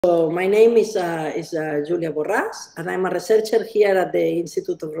So my name is Júlia Borràs, and I'm a researcher here at the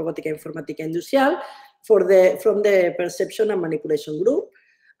Institute of Robótica e Informática Industrial from the Perception and Manipulation Group.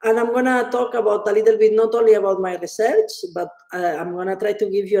 And I'm going to talk about a little bit, not only about my research, but I'm going to try to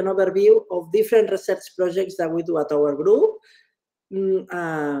give you an overview of different research projects that we do at our group.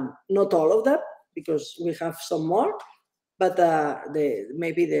 Not all of them, because we have some more, but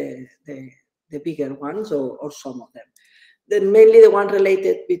maybe the bigger ones or some of them. Mainly the one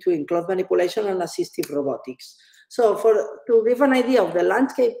related between cloth manipulation and assistive robotics. So to give an idea of the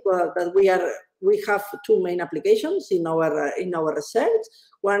landscape that we have two main applications in our research.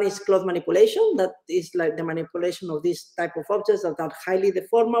 One is cloth manipulation, that is like the manipulation of this type of objects that are highly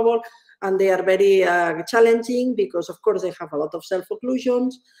deformable, and they are very challenging because, of course, they have a lot of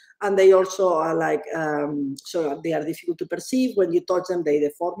self-occlusions, and they also are like, so they are difficult to perceive. When you touch them, they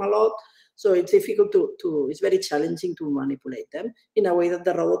deform a lot. So it's difficult it's very challenging to manipulate them in a way that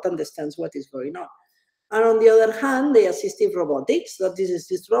the robot understands what is going on. And on the other hand, the assistive robotics, that this is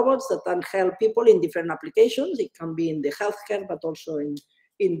these robots that can help people in different applications. It can be in the healthcare, but also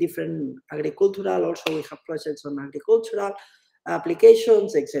in different agricultural. Also, we have projects on agricultural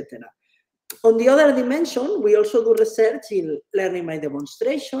applications, etc. On the other dimension, we also do research in learning by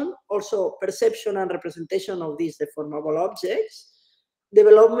demonstration, also perception and representation of these deformable objects,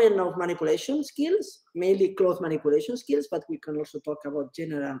 development of manipulation skills, mainly cloth manipulation skills, but we can also talk about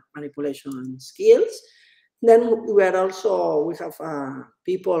general manipulation skills. Then we have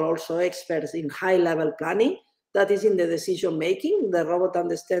people also experts in high-level planning, that is in the decision-making, the robot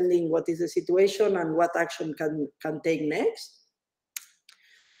understanding what is the situation and what action can take next.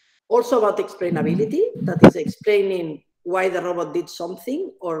 Also about explainability, that is explaining why the robot did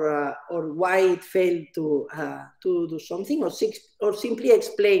something or why it failed to do something, or simply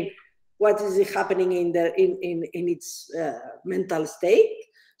explain what is happening in its mental state,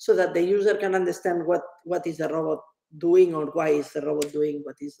 so that the user can understand what is the robot doing or why is the robot doing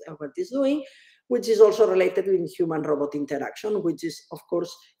what is doing, which is also related with human-robot interaction, which is, of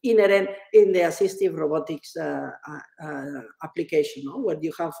course, inherent in the assistive robotics application, where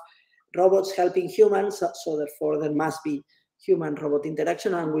you have robots helping humans, so therefore there must be human-robot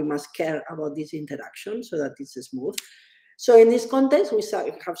interaction, and we must care about this interaction so that it's smooth. So in this context, we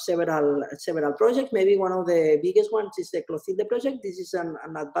have several projects. Maybe one of the biggest ones is the Clothilde project. This is an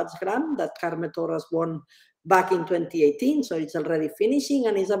advanced grant that Carme Torres won back in 2018, so it's already finishing,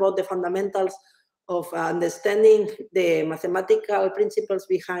 and it's about the fundamentals of understanding the mathematical principles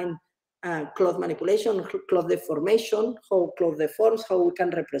behind cloth manipulation, cloth deformation, how cloth deforms, how we can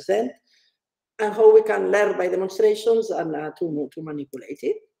represent, and how we can learn by demonstrations and to manipulate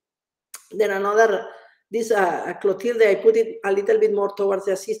it. Then this Clothilde, I put it a little bit more towards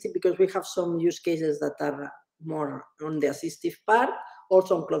the assistive because we have some use cases that are more on the assistive part,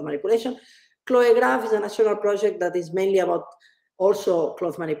 also on cloth manipulation. Cloegraph is a national project that is mainly about also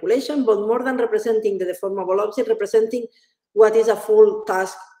cloth manipulation, but more than representing the deformable object, representing what is a full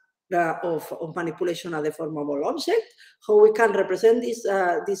task of manipulation of the deformable object, how we can represent these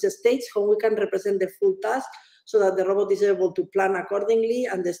states, how we can represent the full task so that the robot is able to plan accordingly,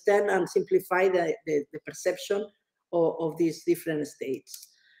 understand and simplify the perception of these different states.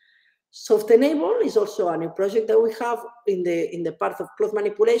 Soft-enable is also a new project that we have in the part of cloth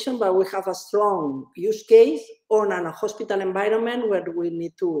manipulation, but we have a strong use case on a hospital environment where we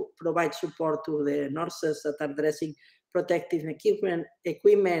need to provide support to the nurses that are dressing protective equipment,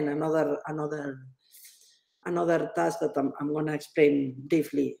 another task that I'm going to explain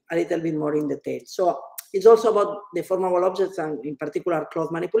briefly, a little bit more in detail. So it's also about deformable objects and in particular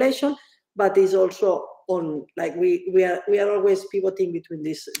cloth manipulation, but it's also on, like we are always pivoting between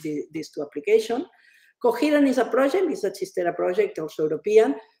these two applications. Coherent is a project, it's a Chistera project, also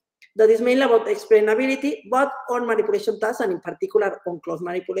European, that is mainly about explainability, but on manipulation tasks and in particular on cloth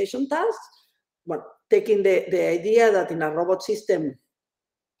manipulation tasks. Well, taking the idea that in a robot system,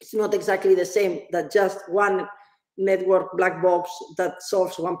 it's not exactly the same that just one network black box that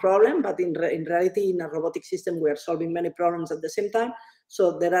solves one problem, but in reality, in a robotic system, we are solving many problems at the same time.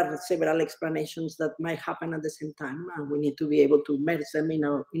 So there are several explanations that might happen at the same time, and we need to be able to merge them in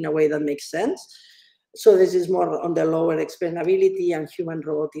a way that makes sense. So this is more on the lower explainability and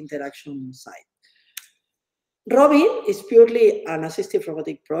human-robot interaction side. Robin is purely an assistive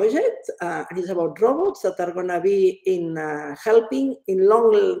robotic project. It's about robots that are going to be helping in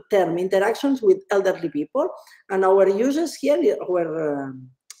long-term interactions with elderly people. And our users here, our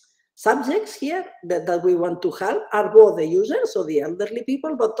subjects here that we want to help are both the users, so the elderly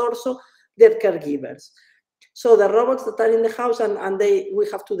people, but also their caregivers. So the robots that are in the house, and we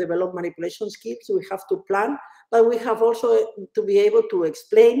have to develop manipulation skills. We have to plan but we have also to be able to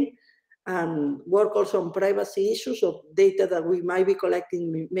explain and work also on privacy issues of data that we might be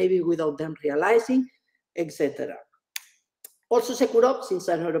collecting maybe without them realizing, etc. Also, SecurOps is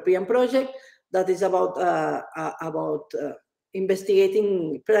an European project that is about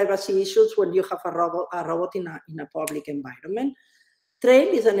investigating privacy issues when you have a robot in a public environment.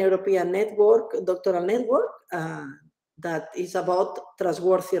 TRAIL is an European network, doctoral network, that is about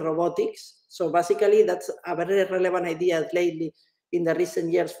trustworthy robotics. So basically, that's a very relevant idea lately in the recent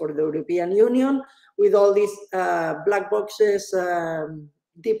years for the European Union, with all these black boxes,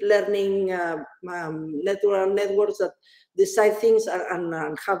 deep learning neural networks that decide things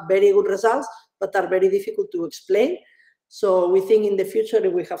and have very good results, but are very difficult to explain. So we think in the future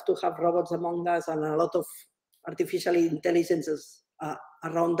we have to have robots among us and a lot of artificial intelligences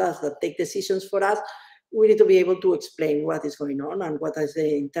around us that take decisions for us. We need to be able to explain what is going on and what is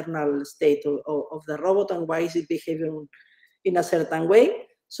the internal state of the robot and why is it behaving in a certain way.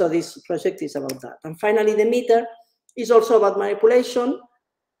 So this project is about that. And finally, the meter is also about manipulation.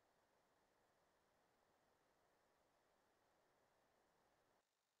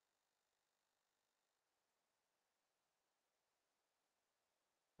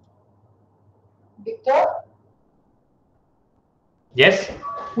 Victor? Yes?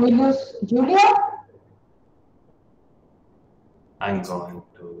 We lose Júlia? I'm going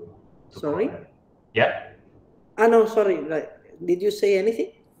to Sorry? call her. Yeah? Ah, no, sorry. Did you say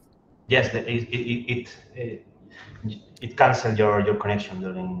anything? Yes, it canceled your connection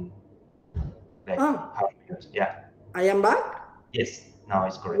during like half minutes. Yeah. I am back? Yes, now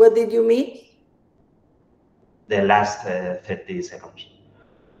it's correct. What did you mean? The last 30 seconds.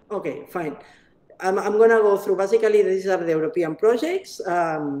 Okay, fine. I'm going to go through, basically, these are the European projects,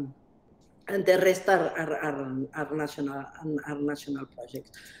 and the rest are national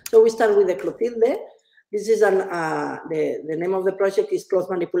projects. So we start with the Clotilde. This is the name of the project is Cloth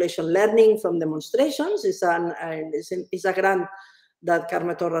Manipulation Learning from Demonstrations. It's a grant that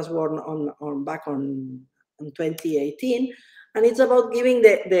Carme Torres won back on 2018, and it's about giving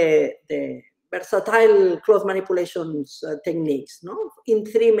the versatile cloth manipulations techniques, no, in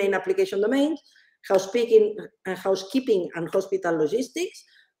 3 main application domains: housekeeping and hospital logistics.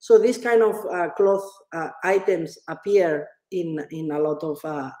 So these kind of cloth items appear in a lot of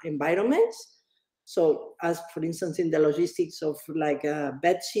environments. So as for instance, in the logistics of like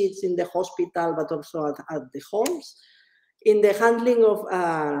bed sheets in the hospital, but also at the homes. In the handling of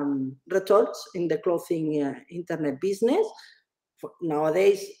returns in the clothing internet business.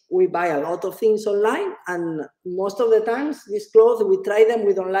 Nowadays, we buy a lot of things online, and most of the times, these clothes, we try them,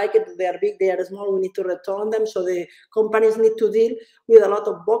 we don't like it, they are big, they are small, we need to return them. So the companies need to deal with a lot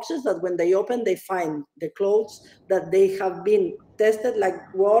of boxes that when they open, they find the clothes that they have been tested,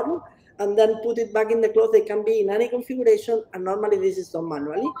 like worn, and then put it back in the cloth. They can be in any configuration, and normally this is done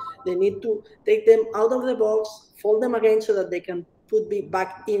manually. They need to take them out of the box, fold them again so that they can put it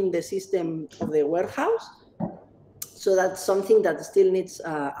back in the system of the warehouse. So that's something that still needs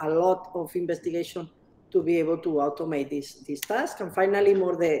a lot of investigation to be able to automate this task. And finally,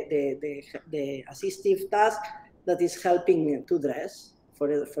 more the assistive task that is helping to dress, for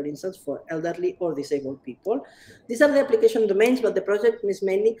instance, for elderly or disabled people. These are the application domains, but the project is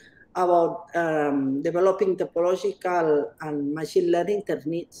mainly about developing topological and machine learning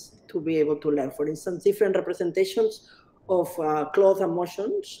techniques to be able to learn, for instance, different representations of cloth and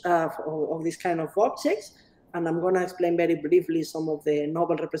motions of this kind of objects. And I'm going to explain very briefly some of the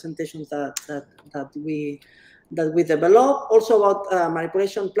novel representations that we develop. Also about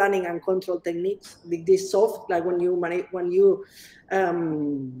manipulation, planning, and control techniques. This soft, like when you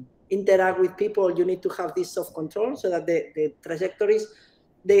interact with people, you need to have this soft control so that the trajectories,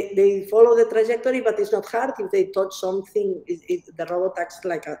 they follow the trajectory, but it's not hard. If they touch something, the robot acts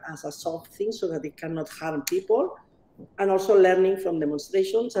like as a soft thing so that it cannot harm people. And also learning from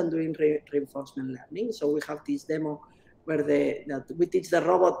demonstrations and doing reinforcement learning. So we have this demo where we teach the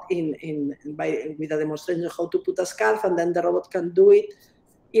robot with a demonstration how to put a scarf, and then the robot can do it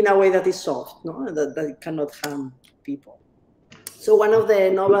in a way that is soft, no, that it cannot harm people. So one of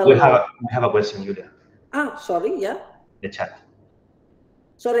the novel. We have a question, Júlia. Sorry, yeah. The chat.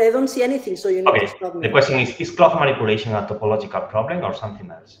 Sorry, I don't see anything, so you need to stop me. The question is cloth manipulation a topological problem or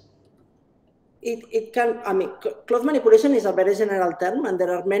something else? It can, I mean, cloth manipulation is a very general term, and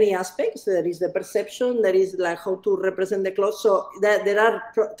there are many aspects. There is the perception, there is like how to represent the cloth. So there are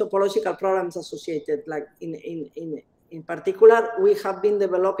topological problems associated. Like in particular, we have been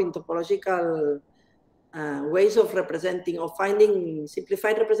developing topological ways of representing or finding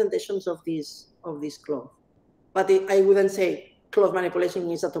simplified representations of this cloth. But I wouldn't say cloth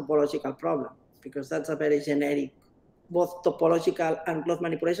manipulation is a topological problem. because that's a very generic. Both topological and cloth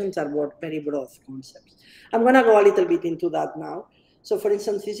manipulations are very broad concepts. I'm going to go a little bit into that now. So, for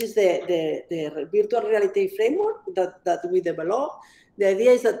instance, this is the virtual reality framework that we developed. The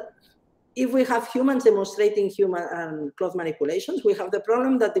idea is that if we have humans demonstrating human and cloth manipulations, we have the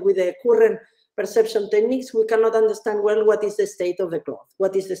problem that with the current perception techniques, we cannot understand well what is the state of the cloth,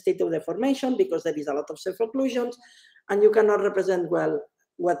 what is the state of the formation, because there is a lot of self-occlusions, and you cannot represent well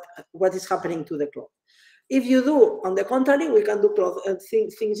what is happening to the cloth. If you do, on the contrary, we can do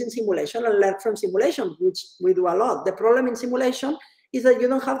things in simulation and learn from simulation, which we do a lot. The problem in simulation is that you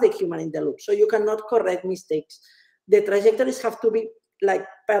don't have the human in the loop, so you cannot correct mistakes. The trajectories have to be like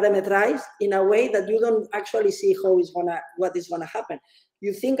parameterized in a way that you don't actually see what is gonna happen.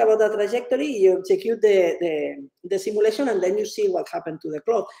 You think about the trajectory, you execute the simulation, and then you see what happened to the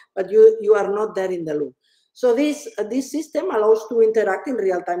cloth, but you are not there in the loop. So this system allows to interact in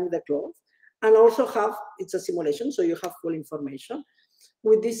real time with the cloth, and also it's a simulation, so you have full information.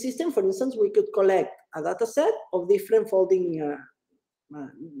 With this system, for instance, we could collect a data set of different folding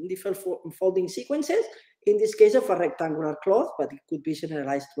sequences, in this case of a rectangular cloth, but it could be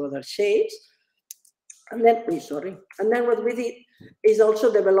generalized to other shapes. And then, and then what we did is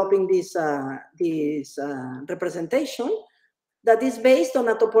also developing this representation that is based on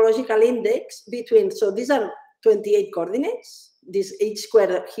a topological index between, so these are 28 coordinates. Each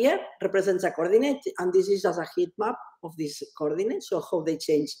square here represents a coordinate, and this is as a heat map of these coordinates, so how they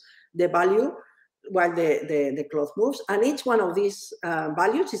change the value while the cloth moves. And each one of these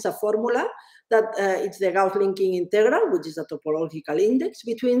values is a formula that it's the Gauss linking integral, which is a topological index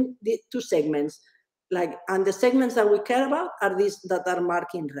between the two segments. And the segments that we care about are these that are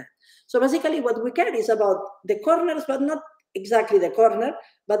marked in red. So basically what we care is about the corners, but not exactly the corner,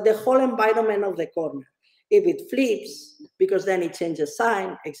 but the whole environment of the corner. If it flips, because then it changes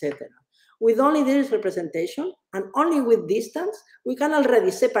sign, etc. With only this representation and only with distance, we can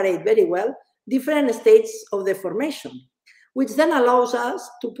already separate very well different states of the formation, which then allows us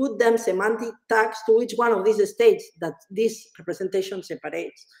to put them semantic tags to each one of these states that this representation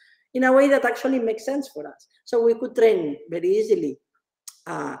separates in a way that actually makes sense for us. So we could train very easily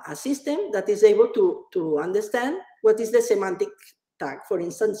a system that is able to understand what is the semantic tag. For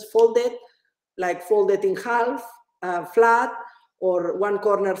instance, folded, like folded in half, flat, or one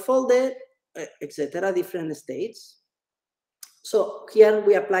corner folded, etc., different states. So here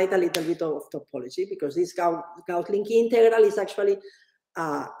we applied a little bit of topology, because this Gauss linking integral is actually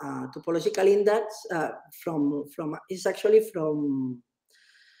a topological index from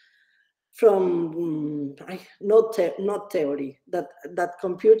not theory that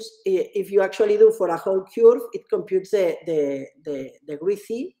computes. If you actually do for a whole curve, it computes the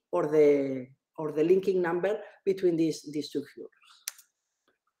Griffith or the linking number between these two curves.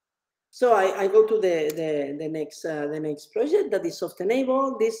 So I go to the next project that is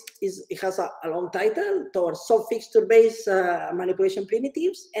soft-enabled. It has a long title, towards soft fixture-based manipulation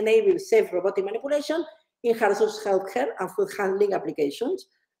primitives enable safe robotic manipulation in hazardous healthcare and food handling applications.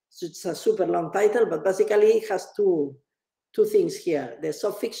 So it's a super long title, but basically it has two things here: the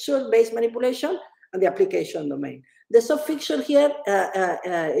soft fixture-based manipulation and the application domain. The soft fixture here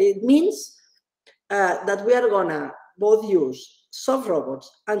it means that we are gonna both use soft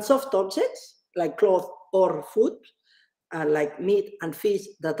robots and soft objects like cloth or food, like meat and fish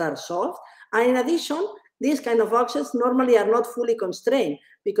that are soft. And in addition, these kind of objects normally are not fully constrained,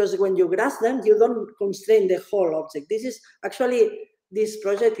 because when you grasp them, you don't constrain the whole object. This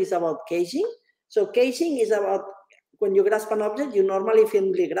project is about caging. So caging is about when you grasp an object, you normally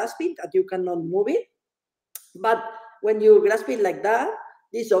firmly grasp it, and you cannot move it. But when you grasp it like that,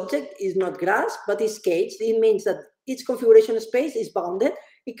 this object is not grasped, but is caged. It means that its configuration space is bounded.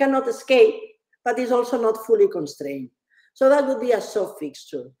 It cannot escape, but is also not fully constrained. So that would be a soft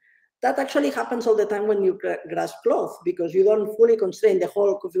fixture. That actually happens all the time when you grasp cloth, because you don't fully constrain the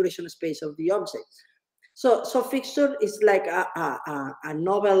whole configuration space of the object. So soft fixture is like a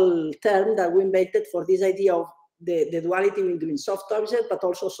novel term that we invented for this idea of the duality between soft object, but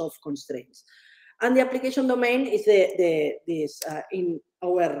also soft constraints. And the application domain is in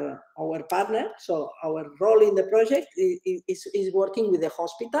our partner. So our role in the project is working with the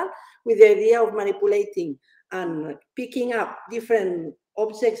hospital with the idea of manipulating and picking up different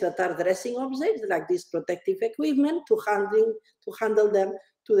objects that are dressing objects, like this protective equipment, to handle them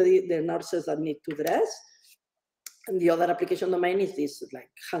to the nurses that need to dress. And the other application domain is this,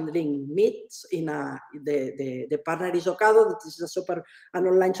 like handling meats in the partner is Ocado. That is an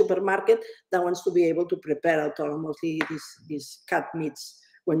online supermarket that wants to be able to prepare autonomously these cat meats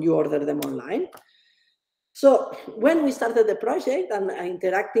when you order them online. So when we started the project and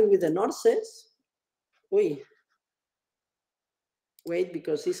interacting with the nurses, wait,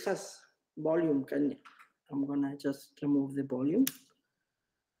 because this has volume. I'm gonna just remove the volume.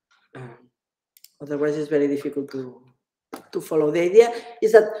 Otherwise, it's very difficult to follow. The idea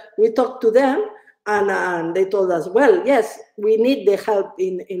is that we talked to them, and they told us, well, yes, we need the help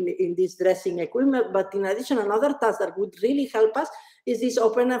in this dressing equipment, but in addition, another task that would really help us is this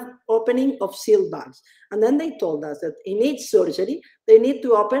opening of sealed bags. And then they told us that in each surgery, they need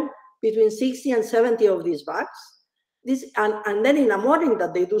to open between 60 and 70 of these bags. And then in a morning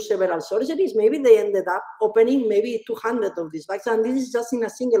that they do several surgeries, maybe they ended up opening maybe 200 of these bags, and this is just in a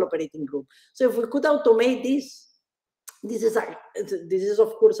single operating room. So if we could automate this is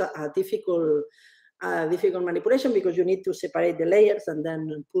of course a difficult manipulation, because you need to separate the layers and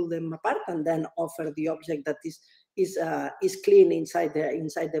then pull them apart and then offer the object that is clean inside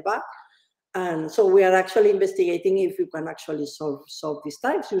the bag. And so we are actually investigating if you can actually solve these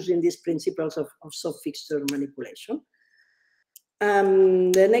types using these principles of soft fixture manipulation.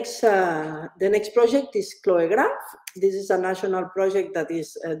 The next project is CloeGraph. This is a national project that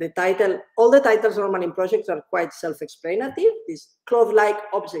is all the titles normally in projects are quite self-explanative. This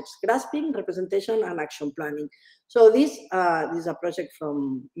cloth-like objects grasping, representation, and action planning. So this is a project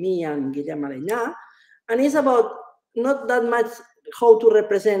from me and Guillem Aleñà, and it's about not that much how to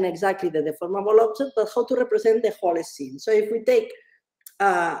represent exactly the deformable object, but how to represent the whole scene. So if we take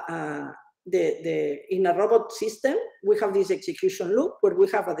in a robot system, we have this execution loop where we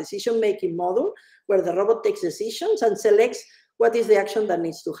have a decision-making module where the robot takes decisions and selects what is the action that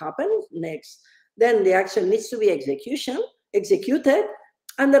needs to happen next. Then the action needs to be executed,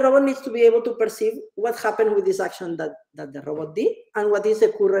 and the robot needs to be able to perceive what happened with this action that the robot did and what is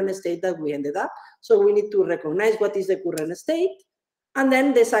the current state that we ended up. So we need to recognize what is the current state and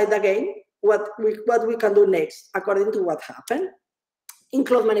then decide again what we can do next according to what happened. In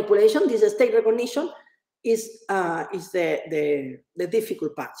cloth manipulation, this state recognition is the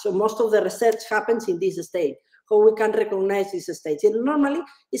difficult part. So most of the research happens in this state, how we can recognize these states. And normally,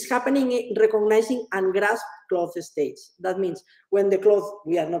 it's happening in recognizing ungrasped cloth states. That means when the cloth,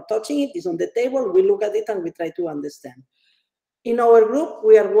 we are not touching it, it's on the table, we look at it and we try to understand. In our group,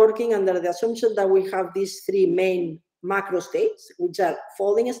 we are working under the assumption that we have these three main macro states, which are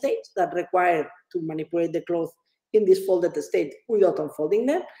folding states that require to manipulate the cloth in this folded state without unfolding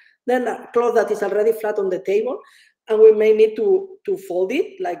them. Then a cloth that is already flat on the table, and we may need to fold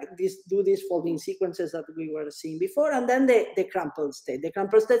it, like this, do these folding sequences that we were seeing before. And then the crumpled state. The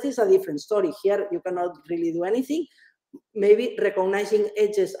crumpled state is a different story. Here, you cannot really do anything, maybe recognizing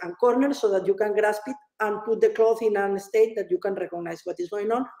edges and corners so that you can grasp it and put the cloth in a state that you can recognize what is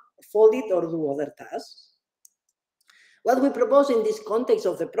going on, fold it, or do other tasks. What we propose in this context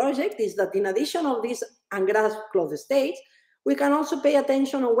of the project is that in addition of these ungrasped cloth states, we can also pay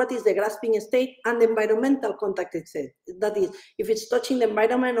attention on what is the grasping state and the environmental contact state. That is, if it's touching the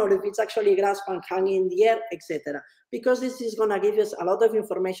environment or if it's actually grasped and hanging in the air, etc. Because this is going to give us a lot of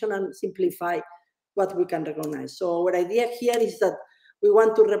information and simplify what we can recognize. So our idea here is that we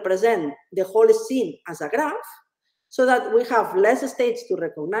want to represent the whole scene as a graph, so that we have less states to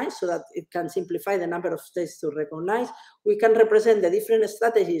recognize, so that it can simplify the number of states to recognize. We can represent the different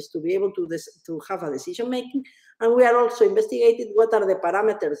strategies to be able to have a decision-making. And we are also investigating what are the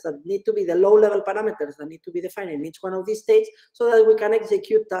parameters that need to be, the low-level parameters that need to be defined in each one of these states, so that we can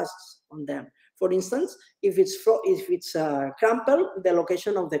execute tasks on them. For instance, if it's crumpled, the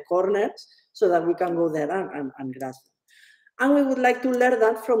location of the corners, so that we can go there and grasp them. And we would like to learn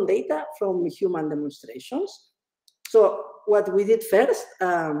that from data from human demonstrations. So what we did first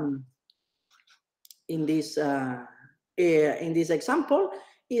in this example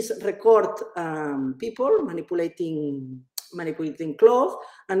is record people manipulating cloth,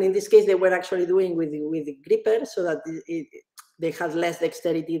 and in this case they were actually doing with grippers, so that they had less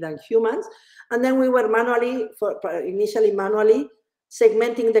dexterity than humans. And then we were initially manually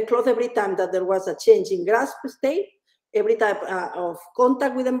segmenting the cloth every time that there was a change in grasp state, every type of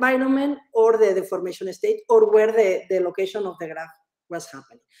contact with environment, or the deformation state, or where the location of the graph was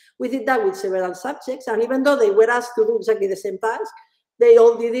happening. We did that with several subjects, and even though they were asked to do exactly the same task, they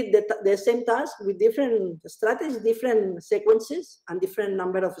all did it the same task with different strategies, different sequences, and different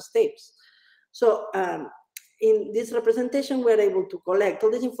number of steps. So in this representation, we're able to collect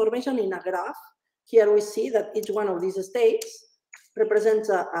all this information in a graph. Here we see that each one of these states represents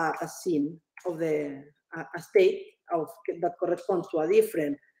a scene of a state that corresponds to a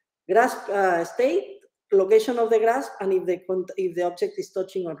different grasp state, location of the grasp, and if the object is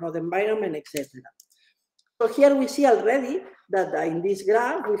touching or not the environment, etc. So here we see already that in this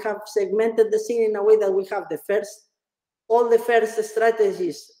graph we have segmented the scene in a way that we have all the first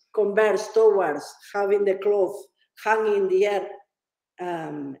strategies converge towards having the cloth hanging in the air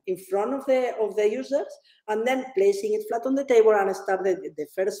in front of the users, and then placing it flat on the table and start the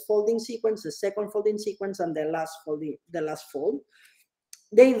first folding sequence, the second folding sequence, and the last fold.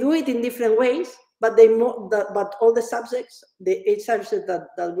 They do it in different ways, but but all the subjects, the 8 subjects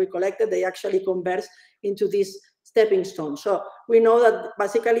that we collected, they actually converge into this stepping stone. So we know that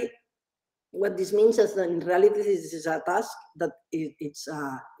basically what this means is that in reality this is a task that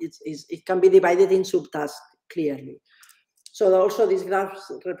it can be divided in subtasks clearly. So also this graph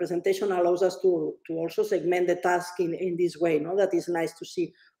representation allows us to also segment the task in this way. No, that is nice to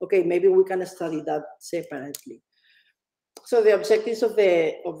see. Okay, maybe we can study that separately. So the objectives of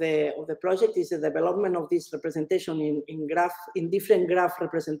the project is the development of this representation in different graph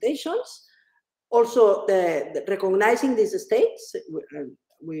representations. Also, recognizing these states.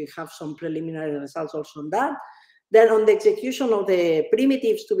 We have some preliminary results also on that. Then on the execution of the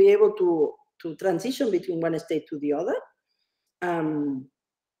primitives to be able to transition between one state to the other. And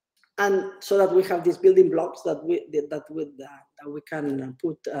so that we have these building blocks that we can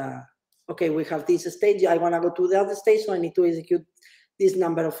put. Okay, we have this stage. I want to go to the other stage, so I need to execute this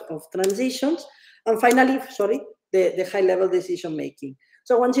number of transitions. And finally, sorry, the high-level decision making.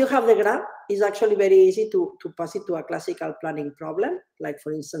 So once you have the graph, it's actually very easy to pass it to a classical planning problem, like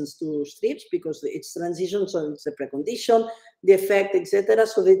for instance to strips, because it's transition, so it's the precondition, the effect, etc.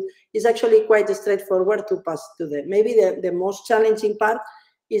 So it's actually quite straightforward to pass to them. Maybe the most challenging part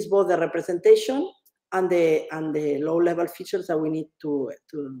is both the representation and the low-level features that we need to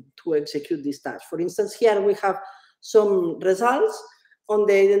execute this task. For instance, here we have some results on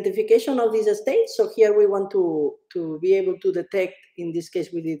the identification of these states. So here we want to be able to detect, in this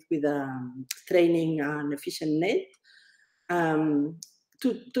case we did with training an efficient net,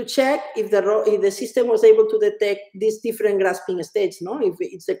 to check if the system was able to detect these different grasping states, no? If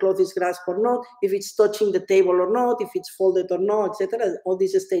it's the cloth is grasped or not, if it's touching the table or not, if it's folded or not, etc. All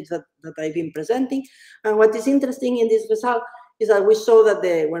these states that I've been presenting. And what is interesting in this result is that we saw that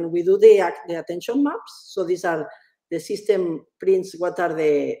when we do the attention maps, so these are the system prints what are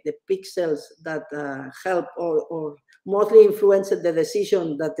the pixels that help or mostly influenced the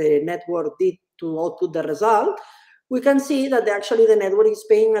decision that the network did to output the result. We can see that actually the network is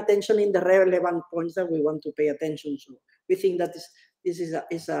paying attention in the relevant points that we want to pay attention to. We think that this is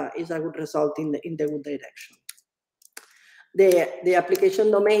a good result in the good direction. The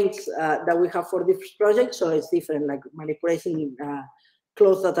application domains that we have for this project, so it's different, like manipulating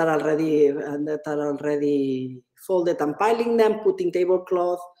clothes that are already folded and piling them, putting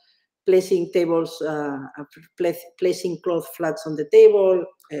tablecloth, placing tables, placing cloth flats on the table,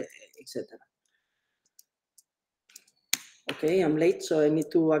 etc. Okay, I'm late, so I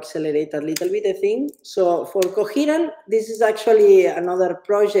need to accelerate a little bit, I think. So for Coherent, this is actually another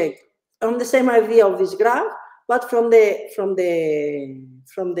project on the same idea of this graph, but from the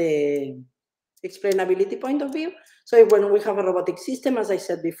explainability point of view. So when we have a robotic system, as I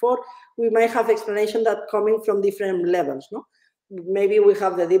said before, we might have explanation that coming from different levels, no? Maybe we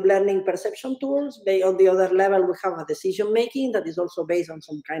have the deep learning perception tools. On the other level, we have a decision making that is also based on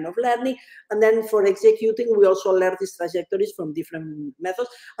some kind of learning. And then for executing, we also learn these trajectories from different methods.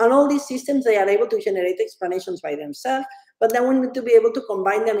 And all these systems, they are able to generate explanations by themselves, but then we need to be able to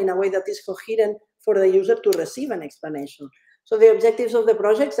combine them in a way that is coherent for the user to receive an explanation. So the objectives of the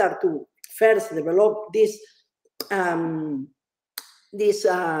projects are to first develop these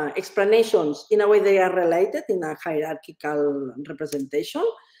explanations in a way they are related in a hierarchical representation,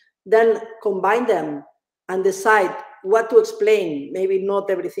 then combine them and decide what to explain. Maybe not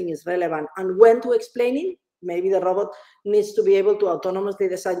everything is relevant, and when to explain it. Maybe the robot needs to be able to autonomously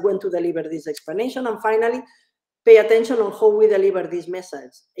decide when to deliver this explanation, and finally pay attention on how we deliver this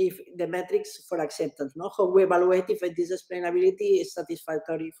message, if the metrics for acceptance, no? How we evaluate if this explainability is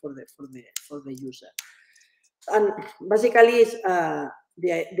satisfactory for the user. And basically, the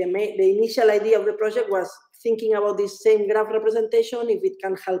initial idea of the project was thinking about this same graph representation, if it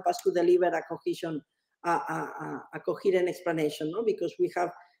can help us to deliver a coherent explanation, no? Because we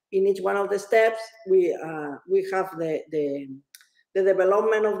have in each one of the steps, we have the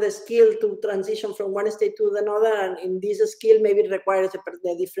development of the skill to transition from one state to another, and in this skill maybe it requires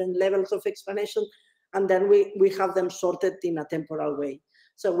the different levels of explanation, and then we have them sorted in a temporal way.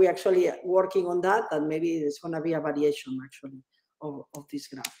 So we're actually working on that, and maybe it's going to be a variation actually of this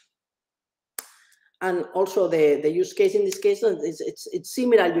graph. And also the use case in this case, it's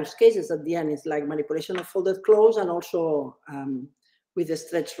similar use cases at the end. It's like manipulation of folded clothes, and also with the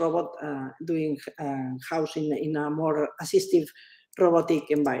stretch robot doing housing in a more assistive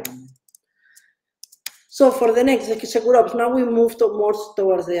robotic environment. So for the next CSIC-UPC, now we move more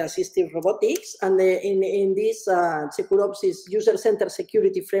towards the assistive robotics, and in this CSIC-UPC is user-centered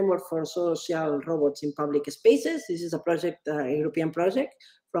security framework for social robots in public spaces. This is a project, European project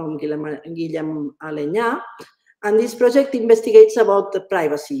from Guillem Aleñà, and this project investigates about the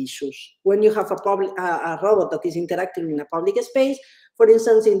privacy issues. When you have a robot that is interacting in a public space, for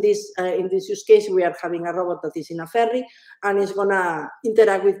instance, in this use case, we are having a robot that is in a ferry and is going to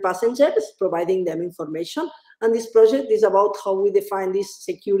interact with passengers, providing them information. And this project is about how we define this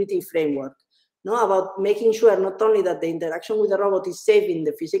security framework, about making sure not only that the interaction with the robot is safe in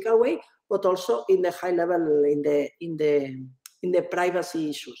the physical way, but also in the high level, in the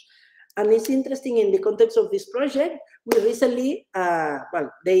privacy issues. And it's interesting in the context of this project, we recently,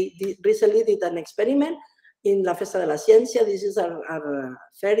 they recently did an experiment in La Festa de la Ciencia. This is our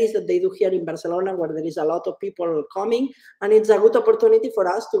ferries that they do here in Barcelona, where there is a lot of people coming, and it's a good opportunity for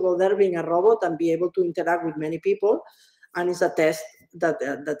us to go there being a robot and be able to interact with many people. And it's a test that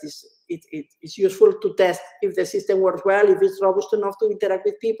it's useful to test if the system works well, if it's robust enough to interact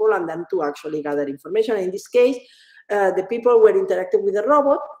with people, and then to actually gather information. In this case, the people were interacting with the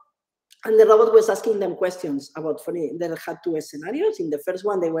robot, and the robot was asking them questions about, they had two scenarios. In the first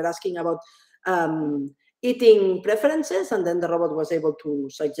one, they were asking about eating preferences, and then the robot was able to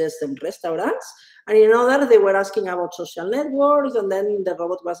suggest them restaurants. And in another, they were asking about social networks, and then the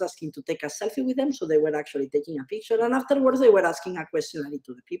robot was asking to take a selfie with them, so they were actually taking a picture. And afterwards, they were asking a questionnaire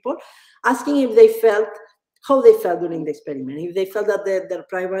to the people, asking if they felt, how they felt during the experiment, if they felt that their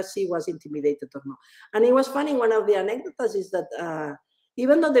privacy was intimidated or not. And it was funny, one of the anecdotes is that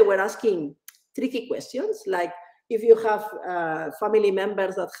even though they were asking tricky questions, like if you have family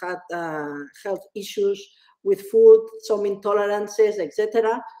members that had health issues with food, some intolerances,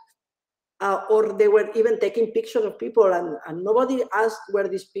 etc., or they were even taking pictures of people, and nobody asked where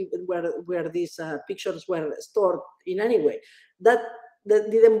these pictures were stored in any way. That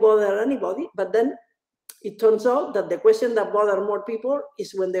didn't bother anybody. But then it turns out that the question that bothered more people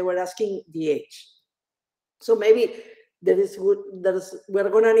is when they were asking the age. So maybe we're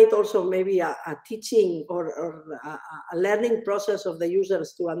going to need also maybe a teaching or a learning process of the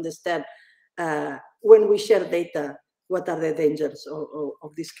users to understand when we share data, what are the dangers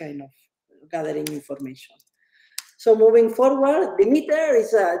of this kind of gathering information. So moving forward, the meter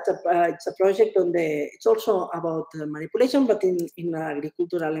is it's a project on it's also about manipulation, but in an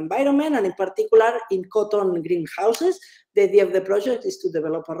agricultural environment, and in particular in cotton greenhouses. The idea of the project is to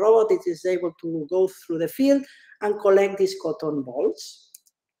develop a robot that is able to go through the field and collect these cotton balls.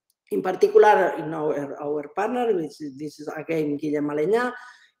 In particular, in our partner, this is again Guillem Aleñà,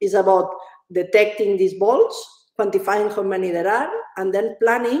 is about detecting these balls, quantifying how many there are, and then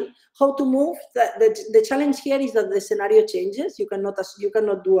planning how to move. The challenge here is that the scenario changes. You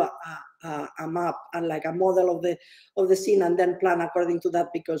cannot do a map and like a model of the scene and then plan according to that,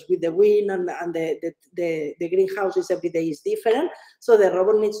 because with the wind and the greenhouses every day is different. So the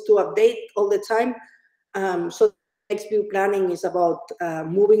robot needs to update all the time. So next view planning is about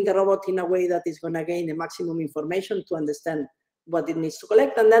moving the robot in a way that is going to gain the maximum information to understand what it needs to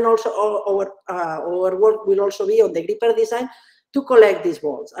collect. And then also our work will also be on the gripper design to collect these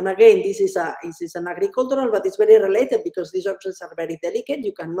balls. And again, this is an agricultural, but it's very related because these objects are very delicate.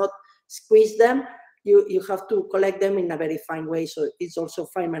 You cannot squeeze them. You have to collect them in a very fine way. So it's also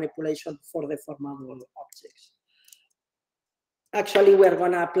fine manipulation for the formable objects. Actually, we're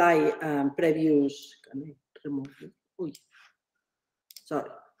going to apply previous, can I remove it? Sorry.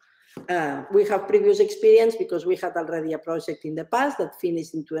 We have previous experience because we had already a project in the past that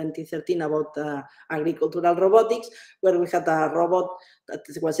finished in 2013 about agricultural robotics, where we had a robot that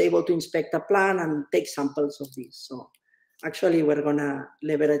was able to inspect a plant and take samples of this. So actually, we're going to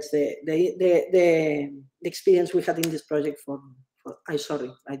leverage the experience we had in this project sorry,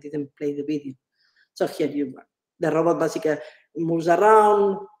 I didn't play the video. So here you are. The robot basically moves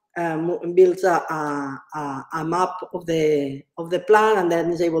around, builds a map of the plant, and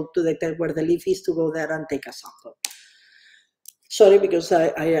then is able to detect where the leaf is to go there and take a sample. Sorry, because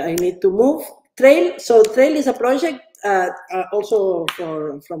I need to move. Trail. So Trail is a project also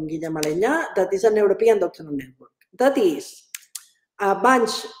from Guillem Aleñà that is an European doctoral network. That is a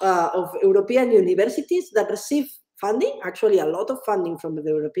bunch of European universities that receive funding, actually a lot of funding from the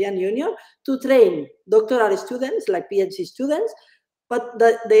European Union, to train doctoral students, like PhD students, but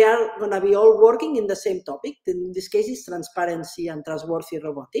they are going to be all working in the same topic. In this case, it's transparency and trustworthy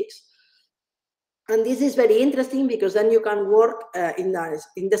robotics. And this is very interesting because then you can work in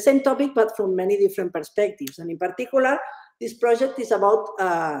the same topic, but from many different perspectives. And in particular, this project is about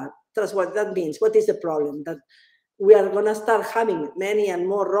trustworthy. That means, what is the problem? That we are going to start having many and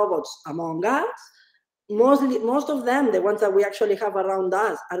more robots among us. most of them, the ones that we actually have around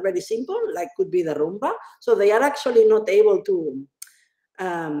us, are very simple, like could be the Roomba. So they are actually not able to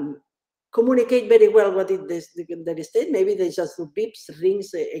communicate very well what is the state. Maybe they just do beeps,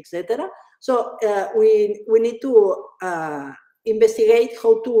 rings, etc. So we need to investigate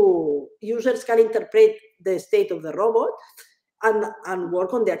how users can interpret the state of the robot and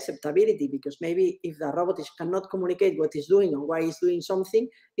work on the acceptability, because maybe if the robot cannot communicate what it's doing or why it's doing something,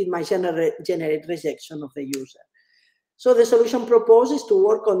 it might generate rejection of the user. So the solution proposed is to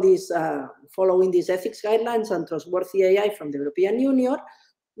work on this, following these ethics guidelines and trustworthy AI from the European Union,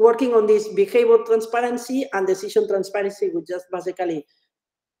 working on this behavior transparency and decision transparency, which just basically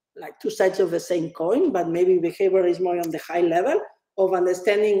like two sides of the same coin, but maybe behavior is more on the high level of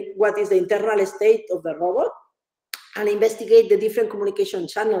understanding what is the internal state of the robot and investigate the different communication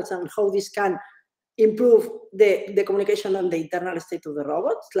channels and how this can improve the communication and the internal state of the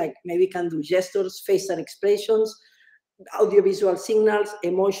robots, like maybe can do gestures, facial expressions, audiovisual signals,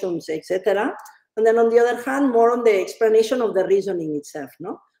 emotions, etc. And then on the other hand, more on the explanation of the reasoning itself,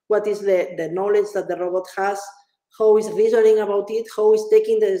 no? What is the knowledge that the robot has, how is reasoning about it, how is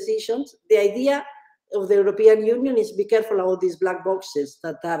taking the decisions. The idea of the European Union is be careful about these black boxes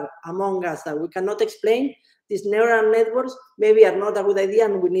that are among us that we cannot explain. These neural networks maybe are not a good idea,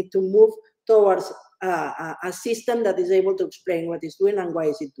 and we need to move towards a system that is able to explain what it's doing and why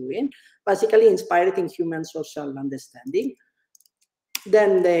is it doing, basically inspired in human social understanding.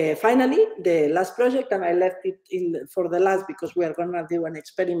 Then finally, the last project, and I left it for the last because we are going to do an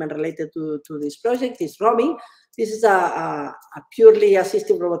experiment related to this project, is roaming. This is a purely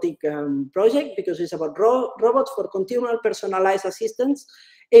assistive robotic project because it's about robots for continual personalized assistance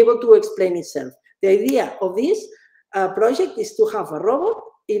able to explain itself. The idea of this project is to have a robot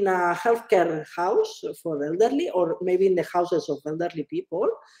in a healthcare house for elderly, or maybe in the houses of elderly people,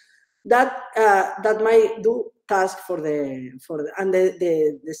 that might do tasks and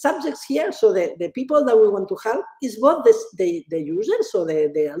the subjects here. So the people that we want to help is both the users, so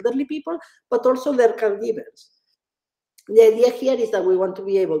the elderly people, but also their caregivers. The idea here is that we want to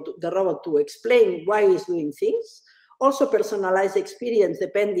be able to, the robot to explain why it's doing things, also personalize the experience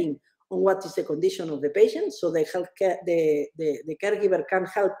depending on what is the condition of the patient. So the caregiver can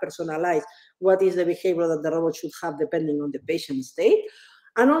help personalize what is the behavior that the robot should have depending on the patient's state.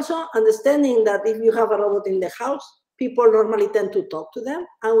 And also understanding that if you have a robot in the house, people normally tend to talk to them,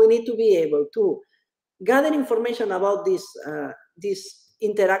 and we need to be able to gather information about this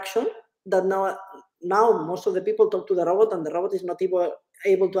interaction that now most of the people talk to the robot, and the robot is not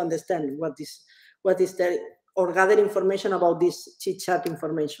able to understand what is there, or gather information about this chit-chat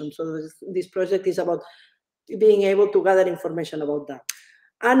information. So this project is about being able to gather information about that.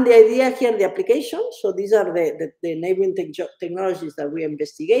 And the idea here, the application, so these are the enabling technologies that we're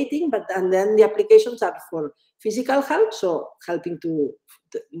investigating, and then the applications are for physical health, so helping to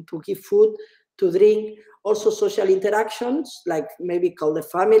give food, to drink, also social interactions, like maybe call the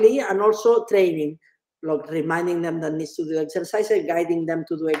family, and also training, like reminding them that needs to do exercises, guiding them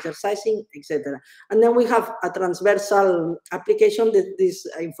to do exercising, etc. And then we have a transversal application, this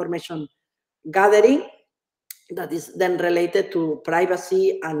information gathering, that is then related to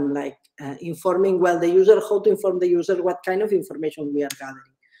privacy and like informing the user, how to inform the user what kind of information we are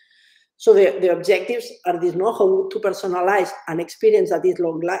gathering. So the objectives are this, how to personalize an experience that is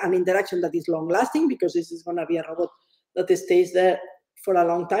an interaction that is long lasting, because this is going to be a robot that stays there for a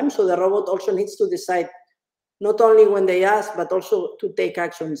long time. So the robot also needs to decide not only when they ask, but also to take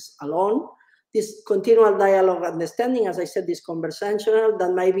actions alone. This continual dialogue understanding, as I said, this conversational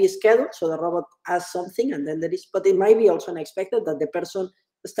that might be scheduled. So the robot asks something and then there is, but it might be also unexpected that the person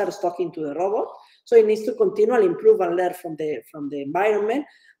starts talking to the robot. So it needs to continually improve and learn from the environment,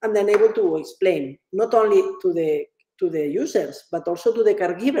 and then able to explain not only to the users, but also to the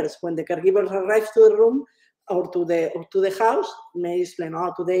caregivers. When the caregiver arrives to the room or to the house, may explain,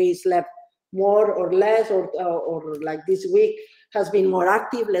 today he slept more or less, or like this week has been more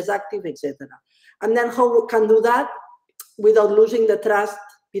active, less active, etc. And then how we can do that without losing the trust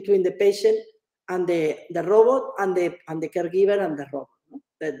between the patient and the robot, and the caregiver and the robot. No?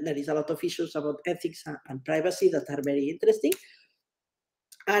 There is a lot of issues about ethics and privacy that are very interesting.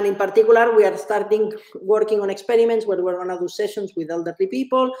 And in particular, we are working on experiments where we're going to do sessions with elderly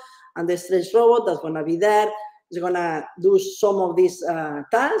people, and the stress robot that's going to be there is going to do some of these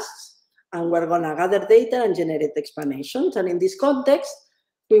tasks, and we're going to gather data and generate explanations. And in this context,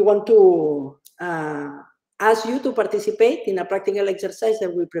 we want to ask you to participate in a practical exercise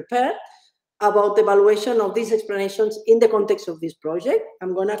that we prepared about the evaluation of these explanations in the context of this project.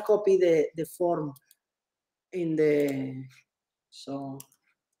 I'm going to copy the form in the... So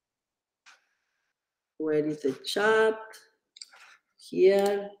Where is the chat?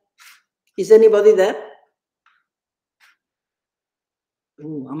 Here. Is anybody there?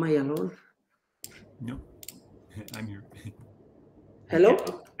 Oh, am I alone? No, I'm here. Hello?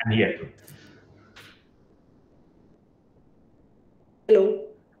 I'm here too. Hello?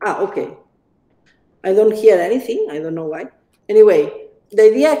 Okay. I don't hear anything. I don't know why. Anyway, the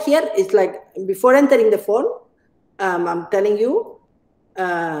idea here is like before entering the form, I'm telling you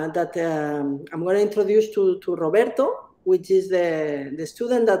that I'm going to introduce to Roberto, which is the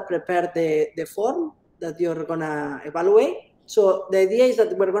student that prepared the form that you're going to evaluate. So the idea is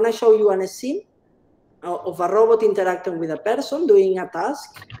that we're going to show you a scene of a robot interacting with a person doing a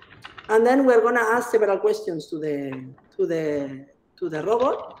task. And then we're going to ask several questions to the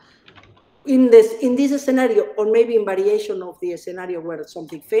robot. In this scenario, or maybe in variation of the scenario where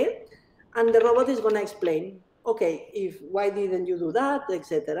something failed, and the robot is going to explain, okay, why didn't you do that,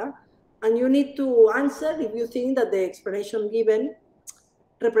 etc. And you need to answer if you think that the explanation given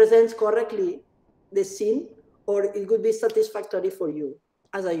represents correctly the scene, or it could be satisfactory for you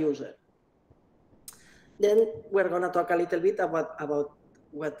as a user. Then we're going to talk a little bit about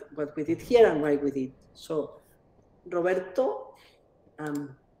what we did here and why we did. So, Roberto,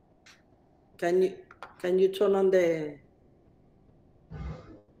 can you turn on the...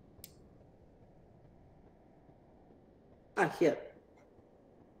 here.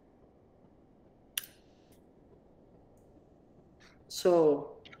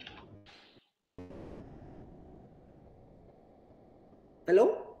 So,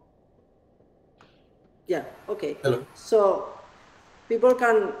 hello? Yeah, okay. Hello. So, people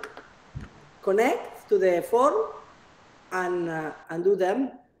can connect to the form and do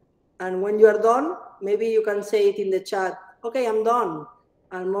them. And when you are done, maybe you can say it in the chat, okay, I'm done.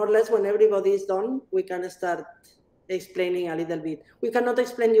 And more or less when everybody is done, we can start explaining a little bit. We cannot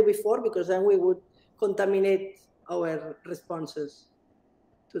explain you before because then we would contaminate our responses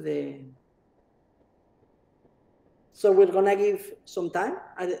to the... So we're gonna give some time.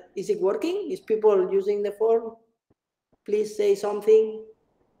 Is it working? Is people using the form? Please say something.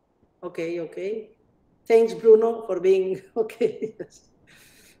 Okay. Thanks, Bruno, for being okay. Yes.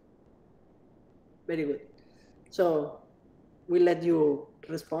 Very good. So we'll let you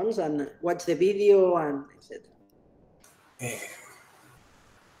respond and watch the video and etc.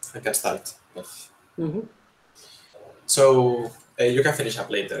 I can start. So you can finish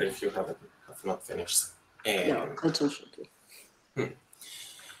up later if you have not finished. Yeah, that's also okay.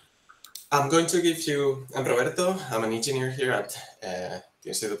 I'm going to give you, I'm Roberto, I'm an engineer here at the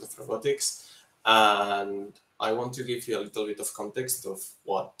Institute of Robotics, and I want to give you a little bit of context of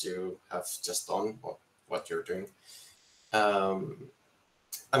what you have just done or what you're doing. I'm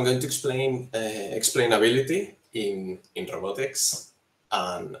going to explain explainability in robotics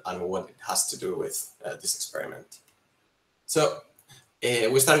and what it has to do with this experiment. So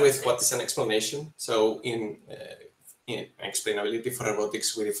we start with what is an explanation. So in explainability for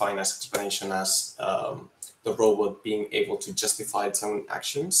robotics, we define as explanation as the robot being able to justify its own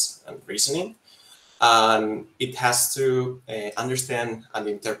actions and reasoning. And it has to understand and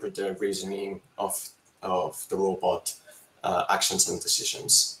interpret the reasoning of the robot actions and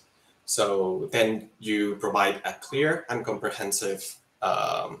decisions. So then you provide a clear and comprehensive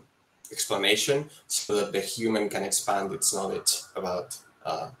explanation so that the human can expand its knowledge about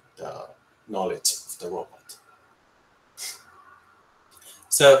the knowledge of the robot.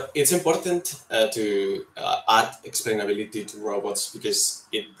 So it's important to add explainability to robots because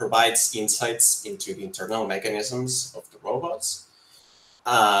it provides insights into the internal mechanisms of the robots,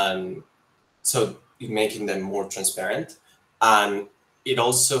 and so making them more transparent, and it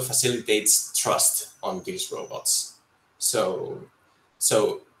also facilitates trust on these robots. So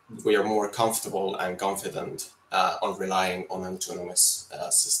we are more comfortable and confident on relying on autonomous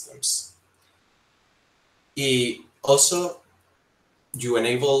systems. You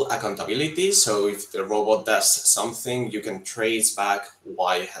enable accountability. So if the robot does something, you can trace back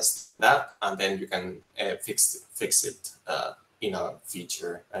why it has that, and then you can fix it in a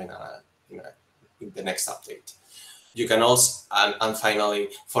feature in the next update. You can also, and finally,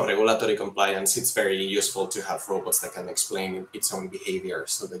 for regulatory compliance, it's very useful to have robots that can explain its own behavior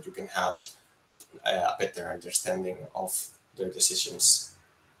so that you can have a better understanding of their decisions.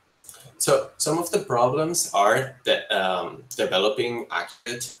 So some of the problems are that developing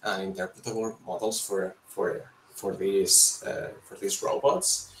accurate and interpretable models for these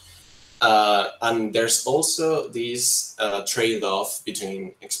robots, and there's also this trade-off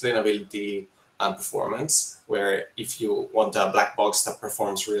between explainability and performance, where if you want a black box that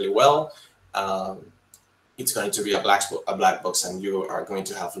performs really well, it's going to be a black box, and you are going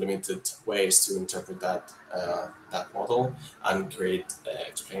to have limited ways to interpret that that model and create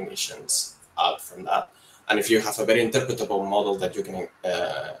explanations out from that. And if you have a very interpretable model that you can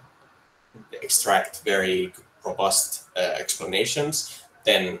extract very robust explanations,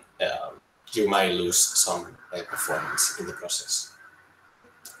 then you might lose some performance in the process.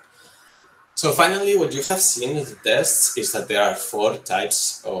 So finally, what you have seen in the tests is that there are 4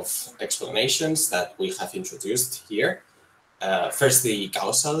 types of explanations that we have introduced here. First, the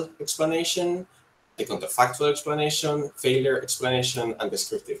causal explanation, the counterfactual explanation, failure explanation, and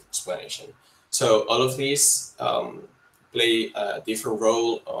descriptive explanation. So all of these play a different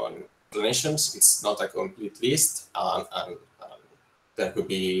role on explanations. It's not a complete list, and there could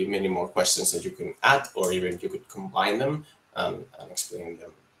be many more questions that you can add, or even you could combine them and explain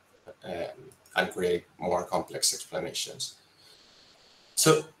them and create more complex explanations.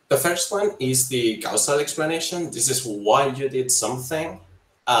 So the first one is the causal explanation. This is why you did something,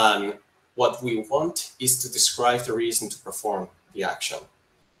 and what we want is to describe the reason to perform the action.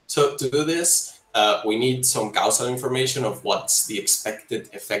 So to do this, we need some causal information of what's the expected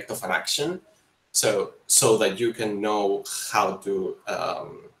effect of an action, so that you can know how to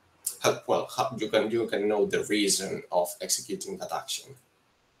you can know the reason of executing that action.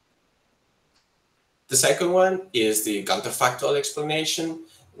 The second one is the counterfactual explanation,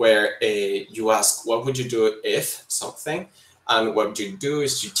 where you ask, what would you do if something? And what you do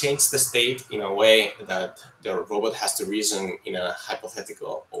is you change the state in a way that the robot has to reason in a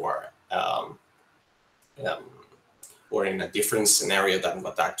hypothetical or in a different scenario than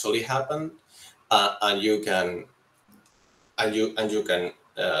what actually happened, and you can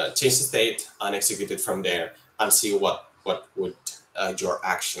change the state and execute it from there and see what would your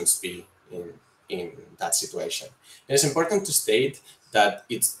actions be in that situation. And it's important to state that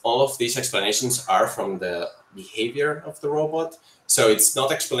all of these explanations are from the behavior of the robot. So it's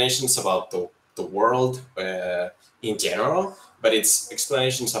not explanations about the world in general, but it's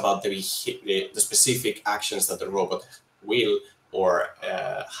explanations about the specific actions that the robot will or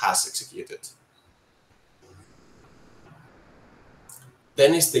has executed.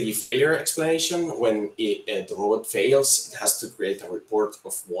 Then is the failure explanation. When the robot fails, it has to create a report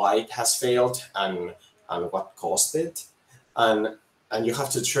of why it has failed and what caused it. And you have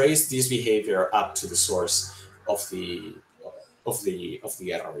to trace this behavior up to the source of the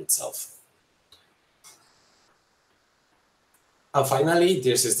error itself. And finally,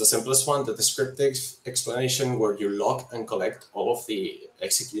 this is the simplest one, the descriptive explanation, where you log and collect all of the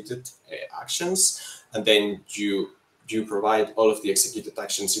executed actions, and then you provide all of the executed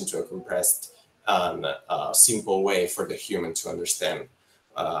actions into a compressed and simple way for the human to understand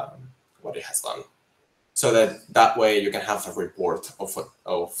what it has done. So that way you can have a report of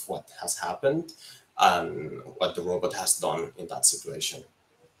what has happened and what the robot has done in that situation.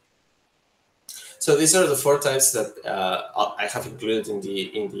 So these are the 4 types that I have included in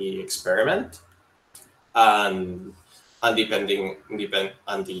the experiment, and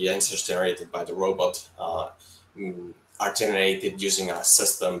the answers generated by the robot are generated using a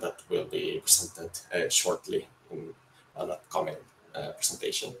system that will be presented shortly in an upcoming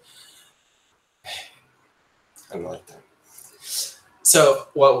presentation another time. So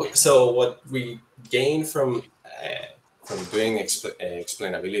what we gain from doing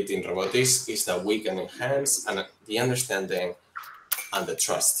explainability in robotics is that we can enhance the understanding and the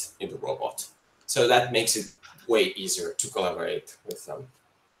trust in the robot. So that makes it way easier to collaborate with them.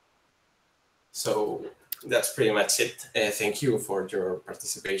 So that's pretty much it. Thank you for your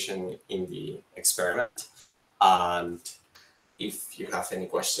participation in the experiment. And if you have any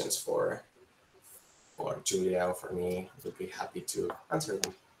questions for Júlia or for me, we'll be happy to answer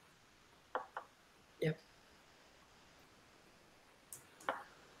them. Yep.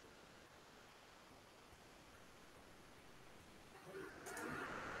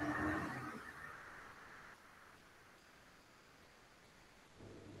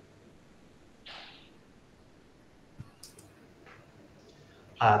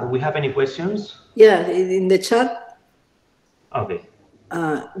 Do we have any questions? Yeah, in the chat. Okay.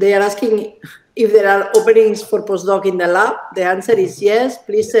 They are asking if there are openings for postdoc in the lab. The answer is yes.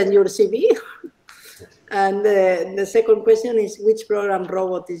 Please send your CV. And the second question is which program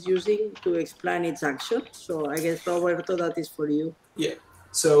robot is using to explain its action. So I guess, Roberto, that is for you. Yeah.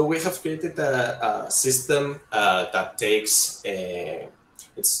 So we have created a system that takes it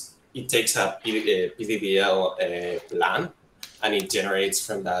takes a PDDL plan, and it generates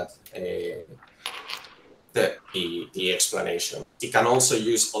from that the explanation. It can also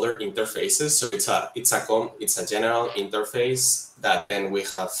use other interfaces. So it's a general interface that then we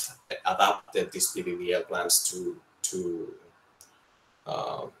have adapted these PDDL plans to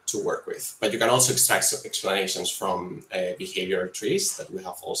work with. But you can also extract some explanations from behavioral trees that we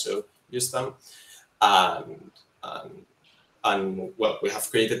have also used them. And well, we have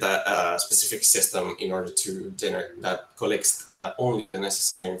created a specific system in order to generate that collects only the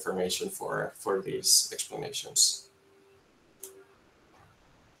necessary information for these explanations.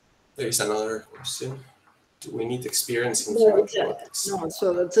 There is another question. Do we need experience in robotics? No,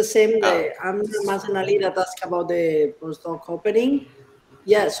 so that's the same. I'm Mazenali that asked about the postdoc opening.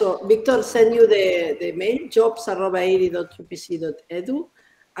 Yeah, so Victor sent you the mail, jobs@80.upc.edu.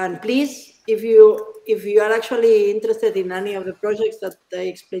 And please, if you are actually interested in any of the projects that I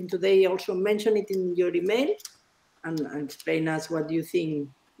explained today, also mention it in your email and explain us what you think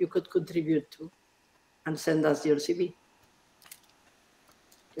you could contribute to and send us your CV.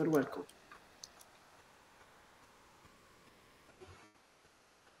 You're welcome.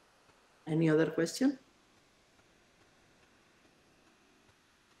 Any other question?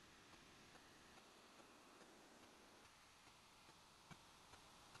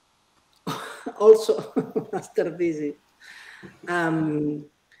 Also, master thesis.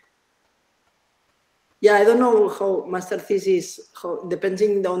 Yeah, I don't know how master thesis,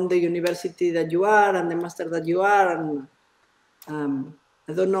 depending on the university that you are and the master that you are, and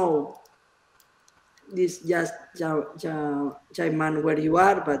I don't know this just Jaiman where you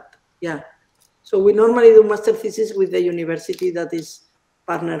are, but yeah. So we normally do master thesis with the university that is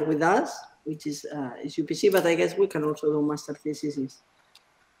partnered with us, which is UPC, but I guess we can also do master theses.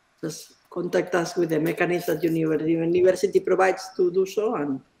 Just contact us with the mechanism that the university provides to do so,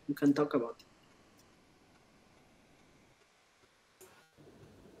 and we can talk about it.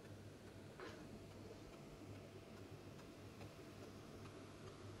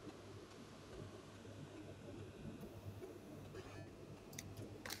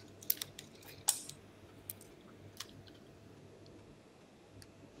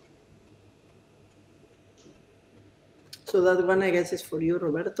 So that one, I guess, is for you,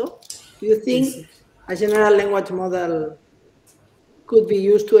 Roberto. Do you think a general language model could be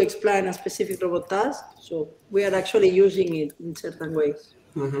used to explain a specific robot task? So we are actually using it in certain ways.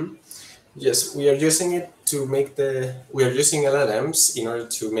 Mm-hmm. Yes, we are using it to make we are using LLMs in order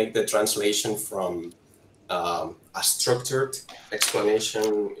to make the translation from a structured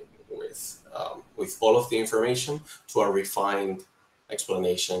explanation with all of the information to a refined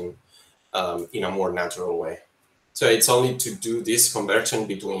explanation in a more natural way. So it's only to do this conversion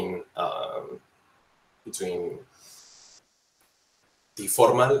between the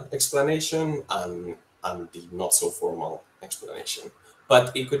formal explanation and the not so formal explanation.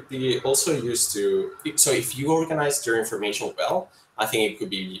 But it could be also used to, so if you organize your information well, I think it could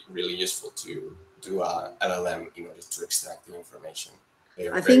be really useful to do a LLM in order to extract the information. They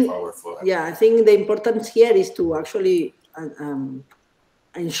are very powerful. Yeah, I think the importance here is to actually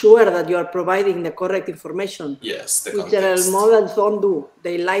ensure that you are providing the correct information. Yes, the context. General models don't do.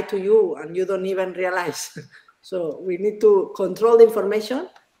 They lie to you and you don't even realize. So we need to control the information,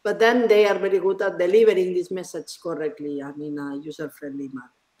 but then they are very good at delivering this message correctly and in a user-friendly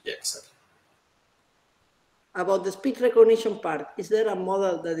manner. Yeah, exactly. About the speech recognition part, is there a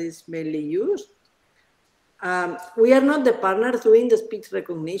model that is mainly used? We are not the partner doing the speech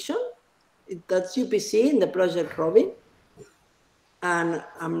recognition. That's UPC in the project Robin.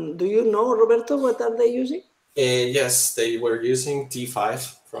 And do you know, Roberto, what are they using? Yes, they were using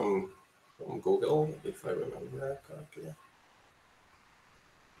T5 from Google, if I remember that correctly.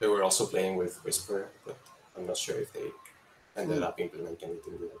 They were also playing with Whisper, but I'm not sure if they ended up implementing it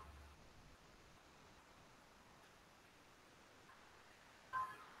in Google.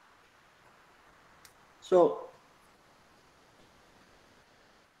 So,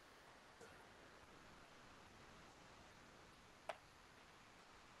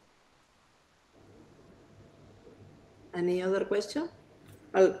 any other question?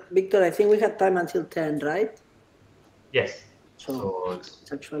 Well, Victor, I think we have time until 10, right? Yes. So it's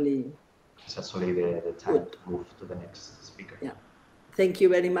actually the time to move to the next speaker. Yeah. Thank you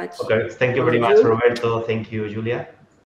very much. Okay. Thank you very much, Roberto. Thank you, Julia.